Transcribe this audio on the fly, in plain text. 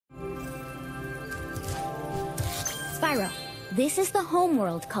This is the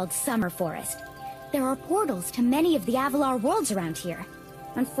homeworld called Summer Forest. There are portals to many of the Avalar worlds around here.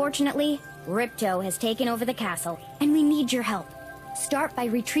 Unfortunately, Ripto has taken over the castle, and we need your help. Start by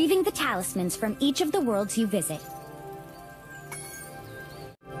retrieving the talismans from each of the worlds you visit.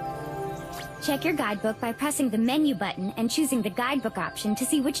 Check your guidebook by pressing the menu button and choosing the guidebook option to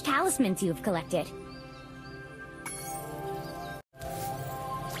see which talismans you have collected.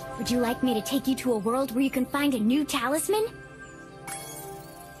 Would you like me to take you to a world where you can find a new talisman?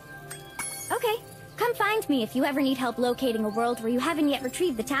 Okay, come find me if you ever need help locating a world where you haven't yet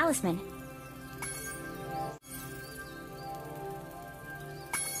retrieved the talisman.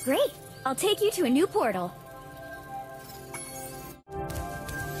 Great! I'll take you to a new portal.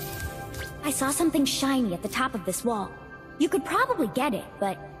 I saw something shiny at the top of this wall. You could probably get it,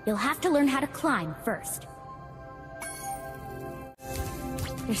 but you'll have to learn how to climb first.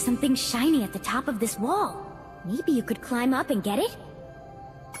 There's something shiny at the top of this wall. Maybe you could climb up and get it?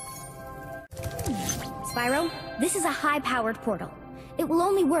 Spyro, this is a high-powered portal. It will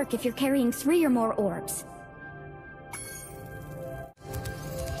only work if you're carrying 3 or more orbs.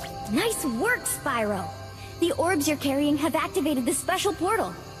 Nice work, Spyro! The orbs you're carrying have activated this special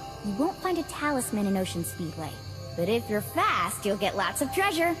portal. You won't find a talisman in Ocean Speedway, but if you're fast, you'll get lots of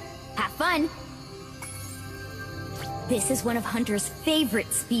treasure. Have fun! This is one of Hunter's favorite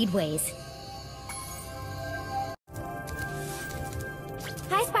speedways.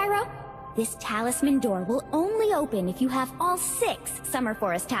 Hi, Spyro! This talisman door will only open if you have all 6 Summer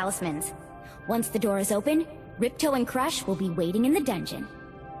Forest talismans. Once the door is open, Ripto and Crush will be waiting in the dungeon.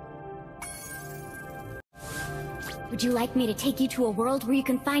 Would you like me to take you to a world where you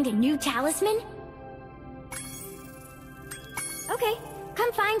can find a new talisman? Okay,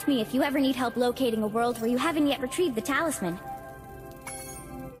 come find me if you ever need help locating a world where you haven't yet retrieved the talisman.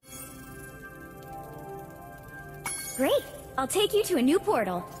 Great! I'll take you to a new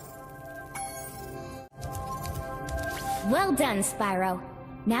portal. Well done, Spyro.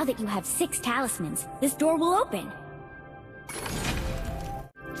 Now that you have 6 talismans, this door will open.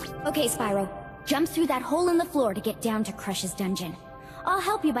 Okay, Spyro. Jump through that hole in the floor to get down to Crush's dungeon. I'll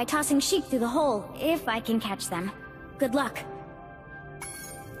help you by tossing sheep through the hole, if I can catch them. Good luck.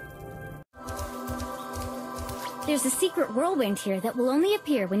 There's a secret whirlwind here that will only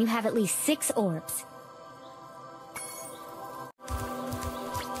appear when you have at least 6 orbs.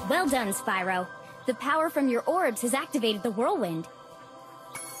 Well done, Spyro. The power from your orbs has activated the whirlwind.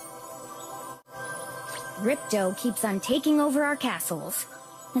 Ripto keeps on taking over our castles.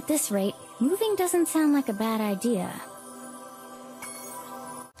 At this rate, moving doesn't sound like a bad idea.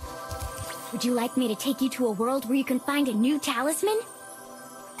 Would you like me to take you to a world where you can find a new talisman?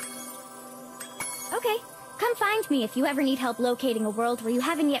 Okay, come find me if you ever need help locating a world where you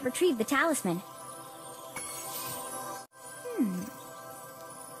haven't yet retrieved the talisman.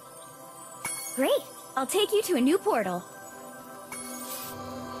 Great! I'll take you to a new portal.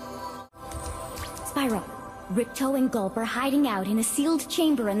 Spyro, Ripto and Gulp are hiding out in a sealed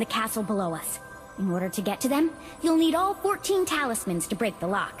chamber in the castle below us. In order to get to them, you'll need all 14 talismans to break the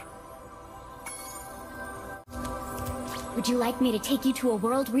lock. Would you like me to take you to a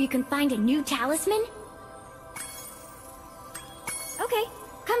world where you can find a new talisman? Okay,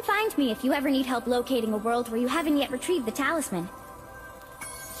 come find me if you ever need help locating a world where you haven't yet retrieved the talisman.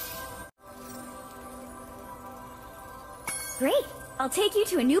 Great! I'll take you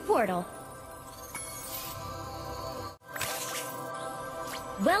to a new portal.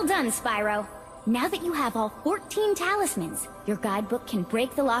 Well done, Spyro. Now that you have all 14 talismans, your guidebook can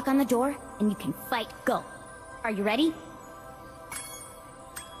break the lock on the door, and you can fight Gulp. Are you ready?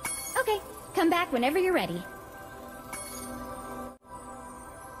 Okay, come back whenever you're ready.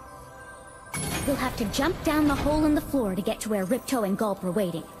 You'll have to jump down the hole in the floor to get to where Ripto and Gulp are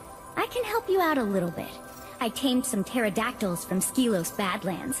waiting. I can help you out a little bit. I tamed some pterodactyls from Skelos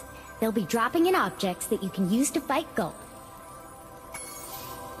Badlands. They'll be dropping in objects that you can use to fight Gulp.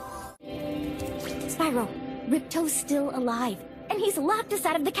 Spyro, Ripto's still alive, and he's locked us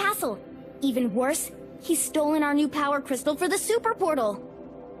out of the castle. Even worse, he's stolen our new power crystal for the super portal.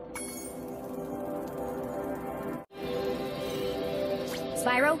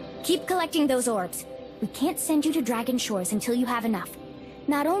 Spyro, keep collecting those orbs. We can't send you to Dragon Shores until you have enough.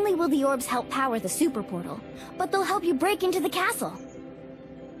 Not only will the orbs help power the super portal, but they'll help you break into the castle.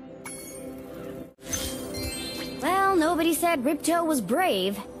 Well, nobody said Ripto was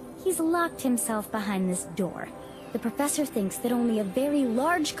brave. He's locked himself behind this door. The professor thinks that only a very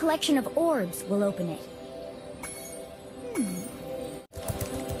large collection of orbs will open it.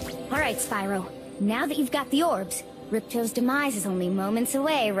 Alright, Spyro. Now that you've got the orbs, Ripto's demise is only moments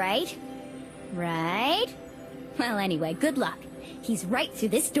away, right? Right? Well, anyway, good luck. He's right through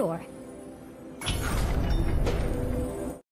this door.